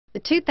The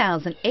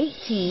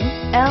 2018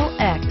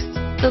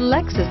 LX. The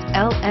Lexus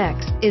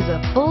LX is a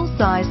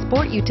full-size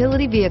sport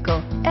utility vehicle,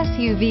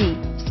 SUV,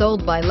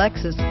 sold by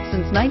Lexus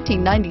since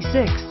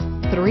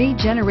 1996. 3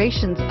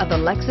 generations of the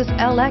Lexus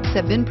LX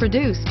have been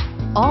produced,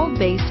 all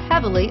based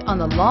heavily on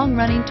the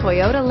long-running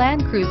Toyota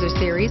Land Cruiser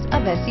series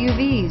of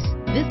SUVs.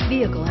 This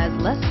vehicle has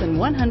less than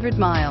 100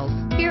 miles.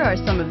 Here are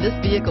some of this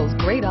vehicle's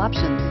great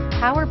options: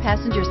 power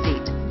passenger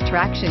seat,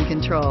 traction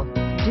control,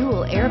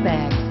 dual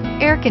airbags,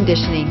 air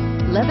conditioning,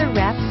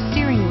 leather-wrapped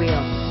steering wheel,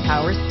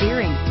 power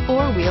steering,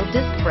 4-wheel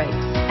disc brakes,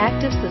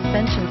 active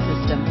suspension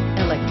system,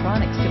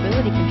 electronic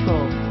stability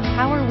control,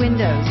 power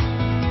windows.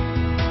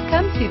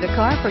 Come see the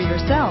car for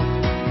yourself.